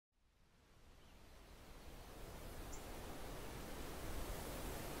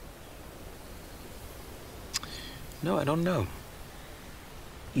No, I don't know.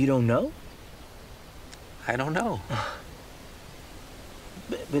 You don't know? I don't know.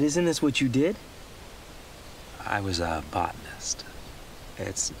 But isn't this what you did? I was a botanist.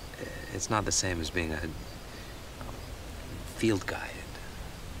 It's not the same as being a field guide.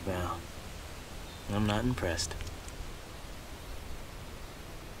 Well, I'm not impressed.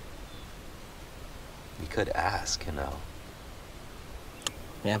 You could ask, you know.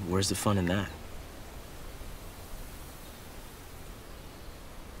 Yeah, but where's the fun in that?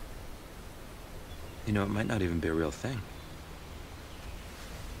 You know, it might not even be a real thing.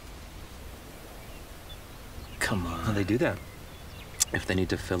 Come on. Well, they do that. If they need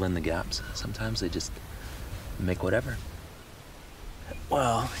to fill in the gaps, sometimes they just make whatever.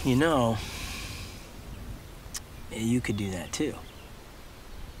 Well, you know, you could do that too.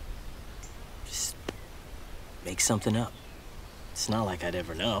 Just make something up. It's not like I'd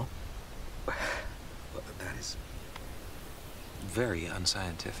ever know. Well, that is very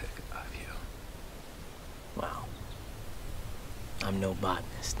unscientific of you. Well, I'm no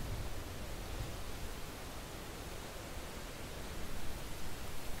botanist.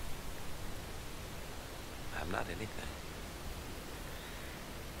 I'm not anything.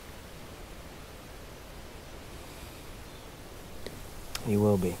 You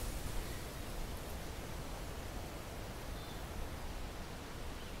will be.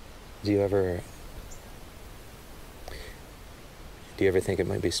 Do you ever think it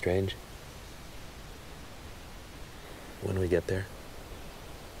might be strange when we get there?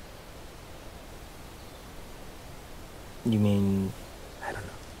 You mean... I don't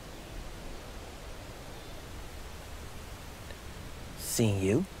know. Seeing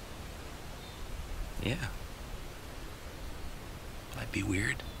you? Yeah. Might be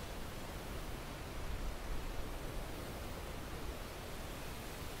weird.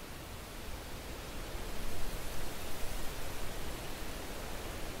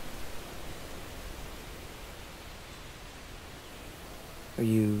 Are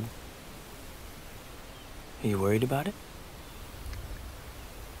you worried about it?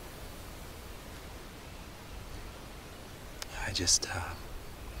 I just hope.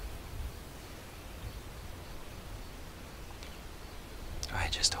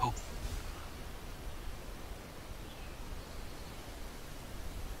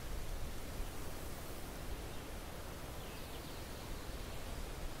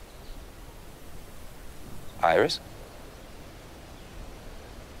 Iris?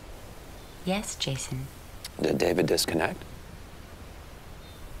 Yes, Jason. Did David disconnect?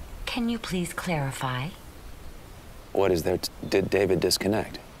 Can you please clarify? What is there? Did David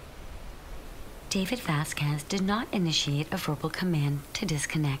disconnect? David Vasquez did not initiate a verbal command to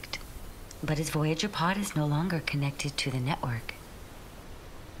disconnect, but his Voyager pod is no longer connected to the network.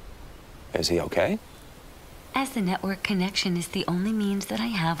 Is he okay? As the network connection is the only means that I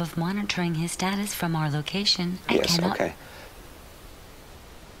have of monitoring his status from our location, I cannot... Okay.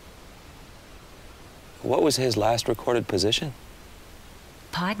 What was his last recorded position?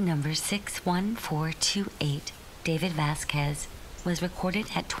 Pod number 61428, David Vasquez, was recorded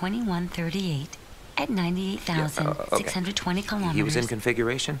at 2138 at 98,620 kilometers. He was in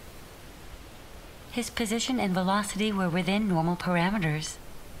configuration? His position and velocity were within normal parameters.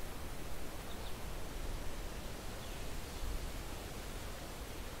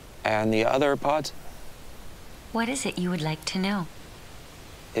 And the other pods? What is it you would like to know?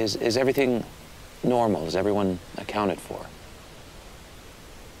 Is everything normal? Is everyone accounted for?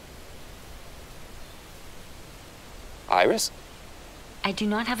 Iris? I do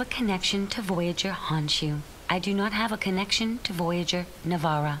not have a connection to Voyager Honshu. I do not have a connection to Voyager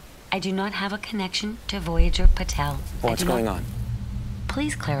Navara. I do not have a connection to Voyager Patel. What's going on?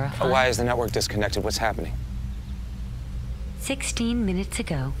 Please clarify. Why is the network disconnected? What's happening? 16 minutes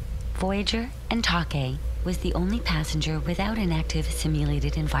ago, Voyager Entake was the only passenger without an active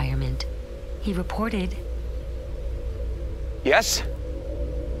simulated environment. He reported... Yes?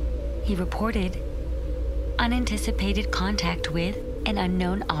 He reported unanticipated contact with an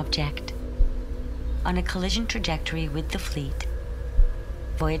unknown object on a collision trajectory with the fleet.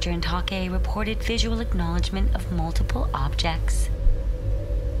 Voyager Entake reported visual acknowledgement of multiple objects.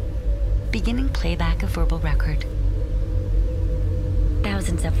 Beginning playback of verbal record.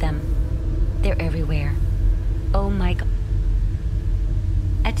 Thousands of them. They're everywhere. Oh my God.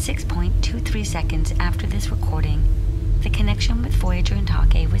 At 6.23 seconds after this recording, the connection with Voyager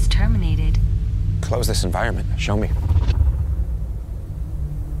Entake was terminated. Close this environment. Show me.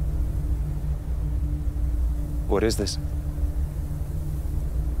 What is this?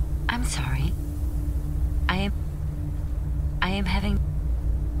 I'm sorry. I am having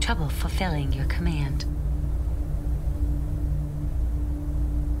trouble fulfilling your command.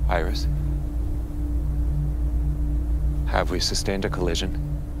 Iris? Have we sustained a collision?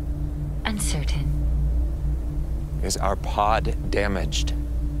 Uncertain. Is our pod damaged?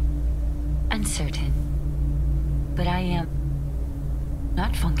 Uncertain. But I am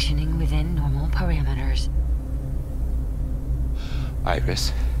not functioning within normal parameters.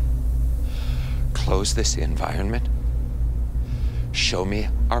 Iris, close this environment. Show me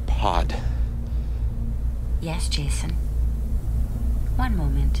our pod. Yes, Jason. One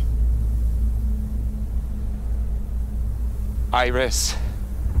moment. Iris.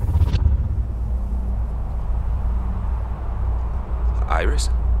 Iris?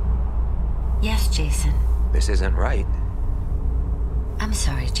 Yes, Jason. This isn't right. I'm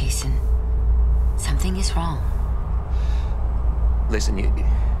sorry, Jason. Something is wrong. Listen,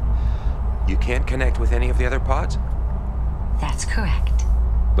 you can't connect with any of the other pods? That's correct.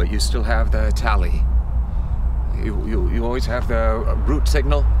 But you still have the tally. You always have the root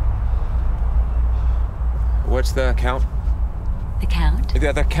signal. What's the count? The count?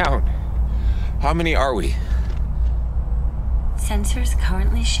 The count. How many are we? Sensors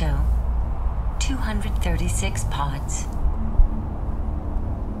currently show 236 pods.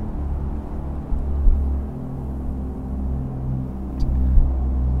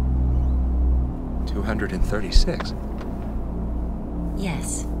 $236.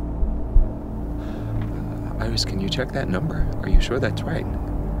 Yes. Iris, can you check that number? Are you sure that's right?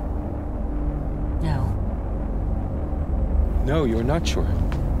 No. No, you're not sure.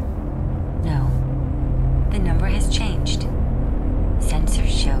 No. The number has changed. Sensors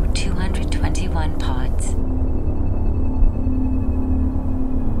show 221 pods.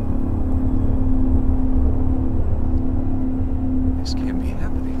 This can't be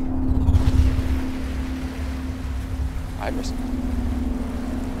happening. Iris?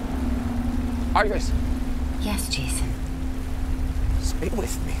 Iris! Yes, Jason. Stay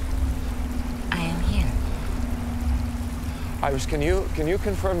with me. I am here. Iris, can you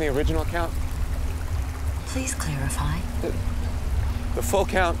confirm the original count? Please clarify. The full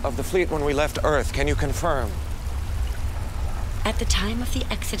count of the fleet when we left Earth, can you confirm? At the time of the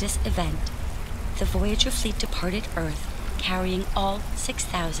Exodus event, the Voyager fleet departed Earth, carrying all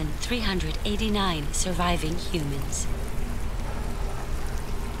 6,389 surviving humans.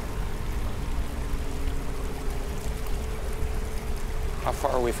 How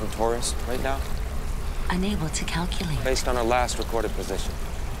far are we from Taurus right now? Unable to calculate. Based on our last recorded position.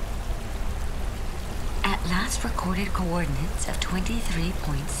 At last recorded coordinates of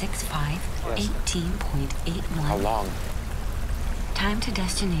 23.65, Yes. 18.81. How long? Time to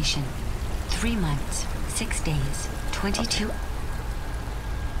destination, 3 months, 6 days, 22... Okay.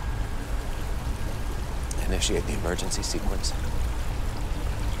 Initiate the emergency sequence.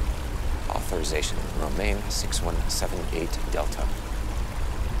 Authorization remain 6178 Delta.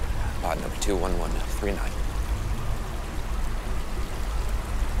 Pod number 21139.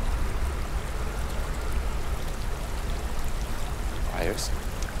 Iris?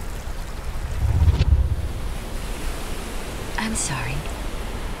 I'm sorry.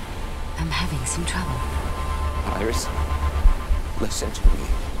 I'm having some trouble. Iris? Listen to me.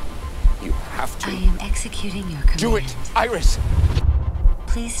 You have to. I am executing your command. Do it! Iris!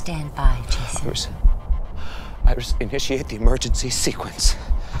 Please stand by, Jason. Iris. Iris, initiate the emergency sequence.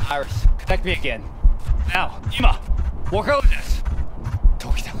 Iris, connect me again. Now, Ima! Walk over this!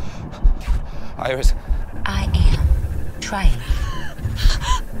 Iris. I am trying.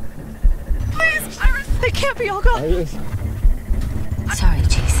 Please, Iris! They can't be all gone! Iris. Sorry,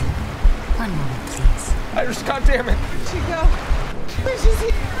 Jason. One moment, please. Iris, goddammit! Where'd she go? Where's she?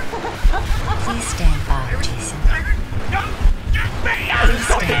 Please stand by, Jason. No! Get me! Please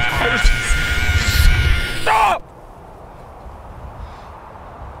stand by, Jason. Stop!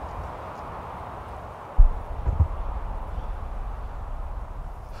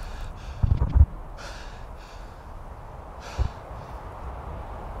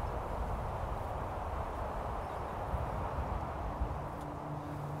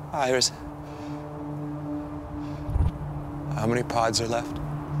 Iris. How many pods are left?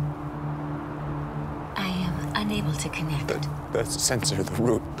 I am unable to connect. The sensor, the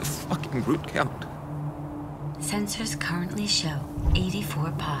root, the fucking root count. Sensors currently show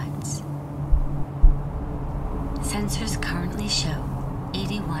 84 pods. Sensors currently show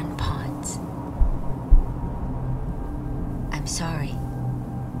 81 pods. I'm sorry.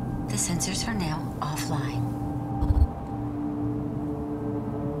 The sensors are now offline.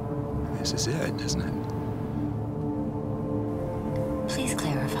 This is it, isn't it? Please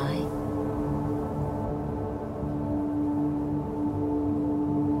clarify.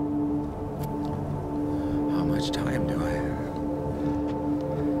 How much time do I have?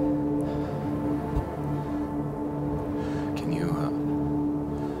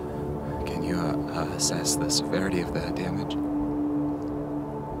 assess the severity of the damage?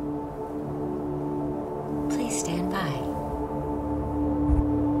 Please stand by.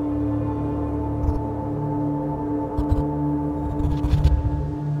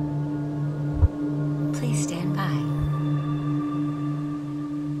 Please stand by.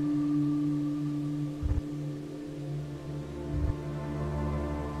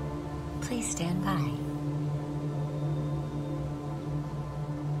 Please stand by.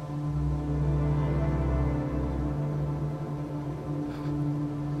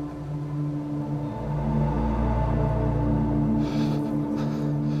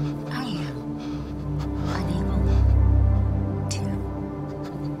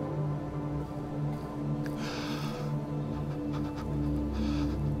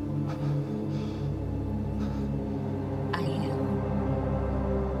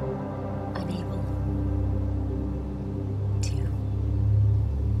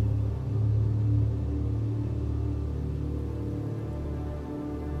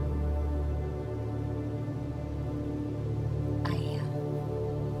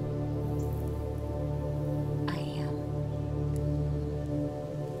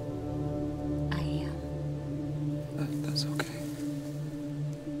 That's okay.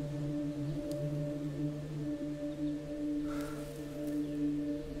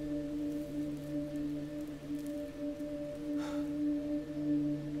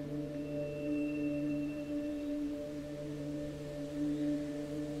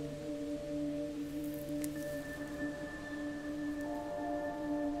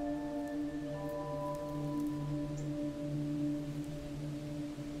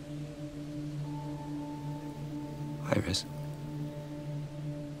 Iris.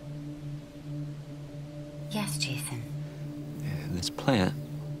 Yes, Jason. This plant.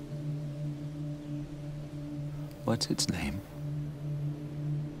 What's its name?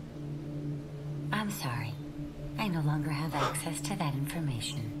 I'm sorry. I no longer have access to that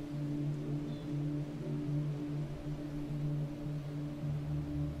information.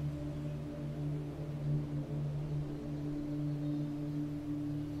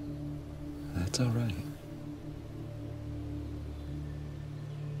 That's all right.